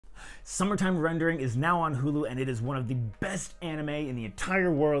Summertime Rendering is now on Hulu, and it is one of the best anime in the entire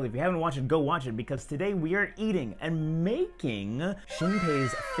world. If you haven't watched it, go watch it, because today we are eating and making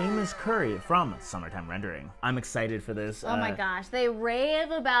Shinpei's famous curry from Summertime Rendering. I'm excited for this. Oh my gosh, they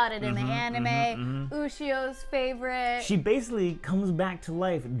rave about it in the anime. Ushio's favorite. She basically comes back to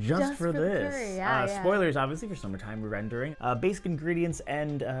life just for this. Curry. Yeah. Spoilers, obviously, for Summertime Rendering. Basic ingredients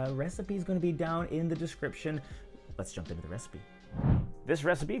and recipe is going to be down in the description. Let's jump into the recipe. This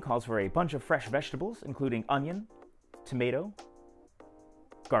recipe calls for a bunch of fresh vegetables, including onion, tomato,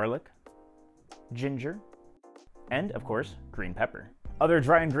 garlic, ginger, and, of course, green pepper. Other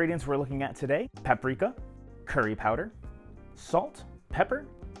dry ingredients we're looking at today: paprika, curry powder, salt, pepper,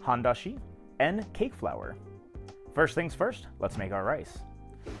 handashi, and cake flour. First things first, let's make our rice.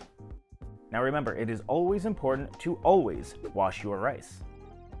 Now remember, it is always important to always wash your rice.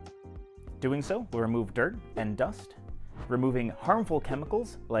 Doing so will remove dirt and dust, removing harmful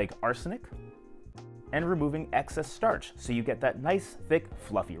chemicals like arsenic, and removing excess starch so you get that nice, thick,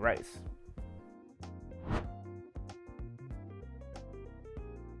 fluffy rice.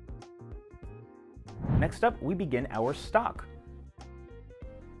 Next up, we begin our stock.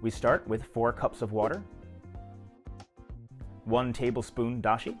 We start with 4 cups of water, 1 tablespoon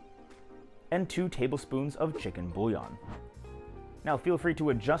dashi, and 2 tablespoons of chicken bouillon. Now feel free to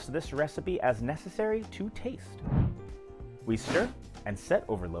adjust this recipe as necessary to taste. We stir and set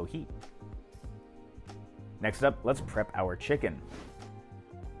over low heat. Next up, let's prep our chicken.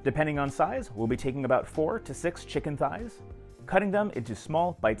 Depending on size, we'll be taking about 4 to 6 chicken thighs, cutting them into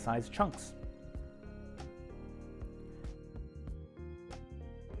small bite-sized chunks.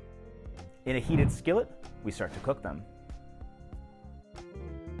 In a heated skillet, we start to cook them.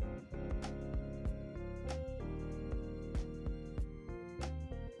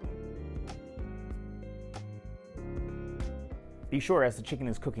 Be sure, as the chicken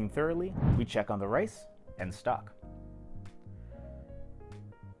is cooking thoroughly, we check on the rice and stock.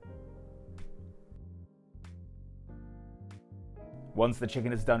 Once the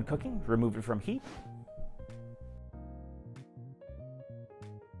chicken is done cooking, remove it from heat.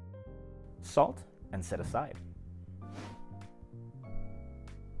 Salt and set aside.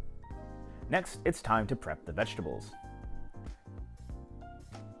 Next, it's time to prep the vegetables.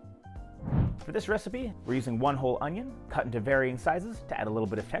 For this recipe, we're using 1 whole onion, cut into varying sizes to add a little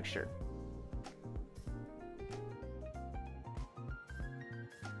bit of texture.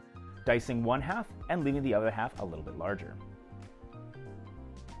 Dicing 1/2 and leaving the other half a little bit larger.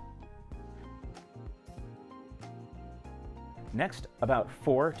 Next, about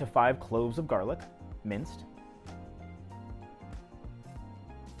 4 to 5 cloves of garlic, minced.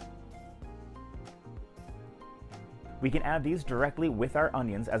 We can add these directly with our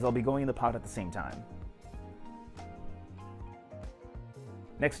onions, as they'll be going in the pot at the same time.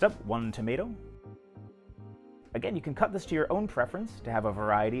 Next up, 1 tomato. Again, you can cut this to your own preference to have a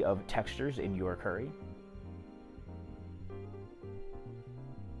variety of textures in your curry.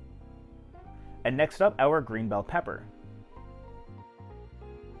 And next up, our green bell pepper.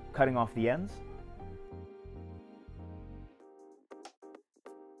 Cutting off the ends.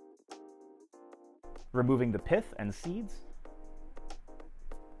 Removing the pith and seeds,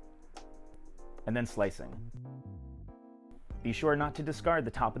 and then slicing. Be sure not to discard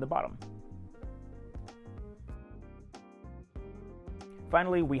the top and the bottom.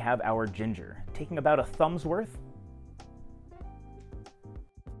 Finally, we have our ginger, taking about a thumb's worth.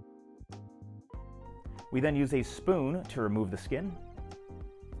 We then use a spoon to remove the skin.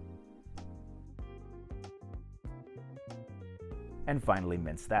 And finally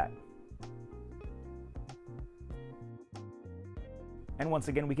mince that. And once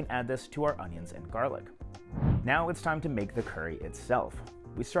again, we can add this to our onions and garlic. Now it's time to make the curry itself.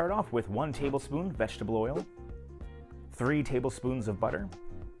 We start off with 1 tablespoon vegetable oil, 3 tablespoons of butter,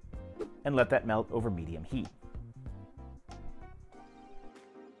 and let that melt over medium heat.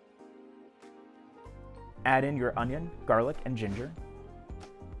 Add in your onion, garlic, and ginger.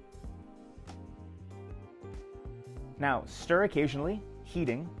 Now stir occasionally,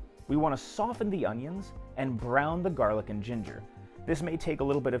 heating. We want to soften the onions and brown the garlic and ginger. This may take a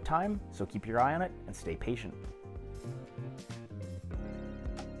little bit of time, so keep your eye on it and stay patient.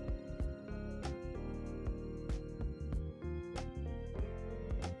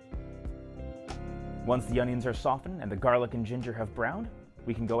 Once the onions are softened and the garlic and ginger have browned,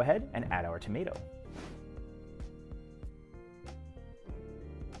 we can go ahead and add our tomato.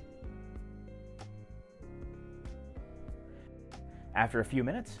 After a few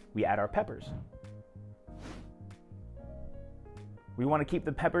minutes, we add our peppers. We want to keep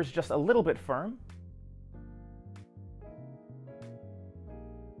the peppers just a little bit firm.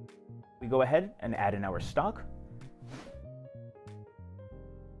 We go ahead and add in our stock.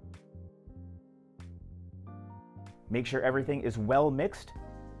 Make sure everything is well mixed.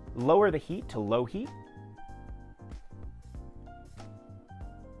 Lower the heat to low heat.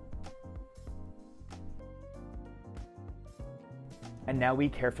 And now we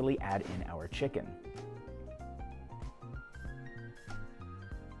carefully add in our chicken.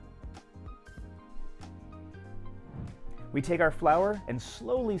 We take our flour and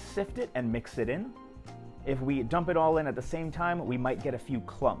slowly sift it and mix it in. If we dump it all in at the same time, we might get a few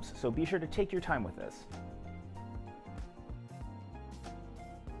clumps, so be sure to take your time with this.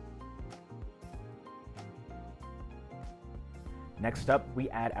 Next up, we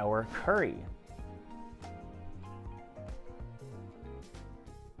add our curry.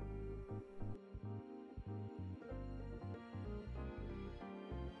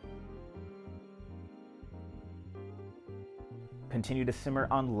 Continue to simmer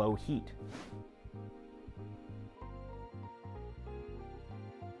on low heat.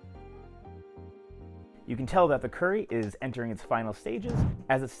 You can tell that the curry is entering its final stages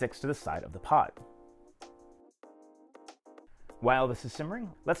as it sticks to the side of the pot. While this is simmering,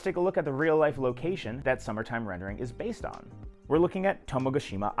 let's take a look at the real-life location that Summertime Rendering is based on. We're looking at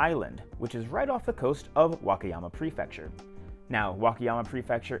Tomogashima Island, which is right off the coast of Wakayama Prefecture. Now, Wakayama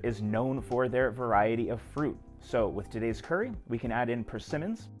Prefecture is known for their variety of fruit. So with today's curry, we can add in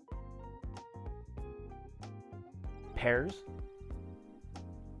persimmons, pears,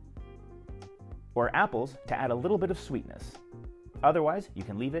 or apples to add a little bit of sweetness. Otherwise, you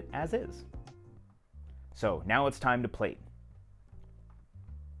can leave it as is. So now it's time to plate.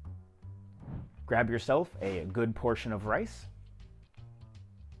 Grab yourself a good portion of rice.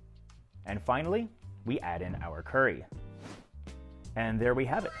 And finally, we add in our curry. And there we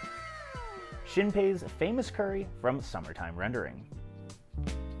have it. Shinpei's famous curry from Summertime Rendering.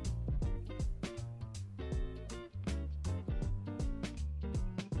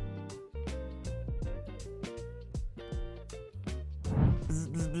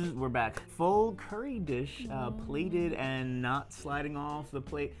 We're back. Full curry dish, plated and not sliding off the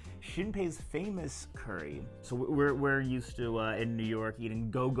plate. Shinpei's famous curry. So we're used to, in New York,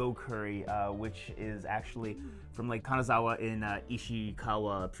 eating go-go curry, which is actually from like Kanazawa in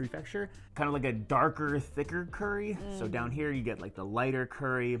Ishikawa Prefecture. Kind of like a darker, thicker curry. So down here you get like the lighter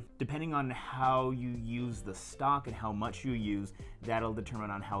curry. Depending on how you use the stock and how much you use, that'll determine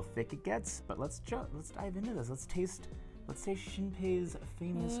on how thick it gets. But let's dive into this. Let's taste Shinpei's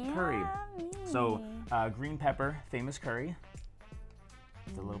famous curry. So, green pepper, famous curry.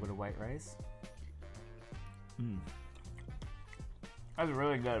 With a little bit of white rice. That's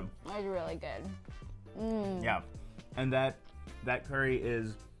really good. That's really good. Yeah, and that curry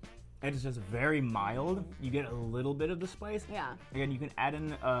it's just very mild. You get a little bit of the spice. Yeah. Again, you can add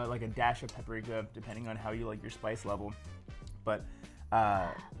in like a dash of paprika depending on how you like your spice level. But yeah,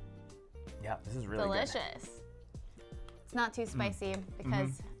 this is really delicious. Good. It's not too spicy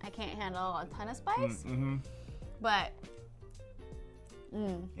because I can't handle a ton of spice. But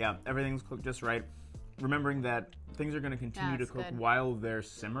yeah, everything's cooked just right. Remembering that things are going to continue to cook while they're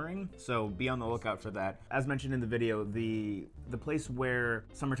simmering, so be on the lookout for that. As mentioned in the video, the place where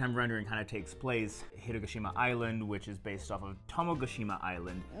Summertime Rendering kind of takes place, Hitogashima Island, which is based off of Tomogashima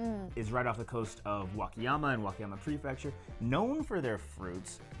Island, is right off the coast of Wakayama and Wakayama Prefecture, known for their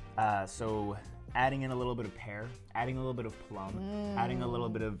fruits. So adding in a little bit of pear, adding a little bit of plum, adding a little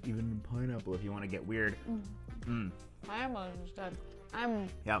bit of even pineapple if you want to get weird. Pineapple is good. I'm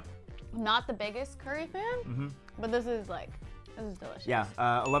not the biggest curry fan, but this is delicious. Yeah,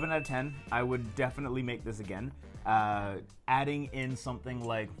 11 out of 10. I would definitely make this again. Adding in something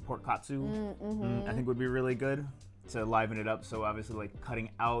like pork katsu, I think would be really good to liven it up. So obviously like cutting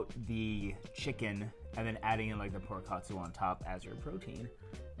out the chicken and then adding in like the pork katsu on top as your protein.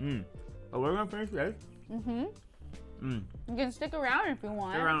 But we're gonna finish this. You can stick around if you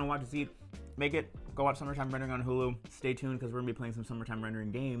want. Stick around and watch us eat. Make it. Go watch Summertime Rendering on Hulu. Stay tuned because we're gonna be playing some Summertime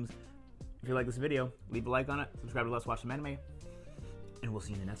Rendering games. If you like this video, leave a like on it. Subscribe to Let's Watch Some Anime. And we'll see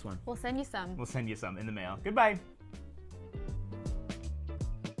you in the next one. We'll send you some. We'll send you some in the mail. Goodbye.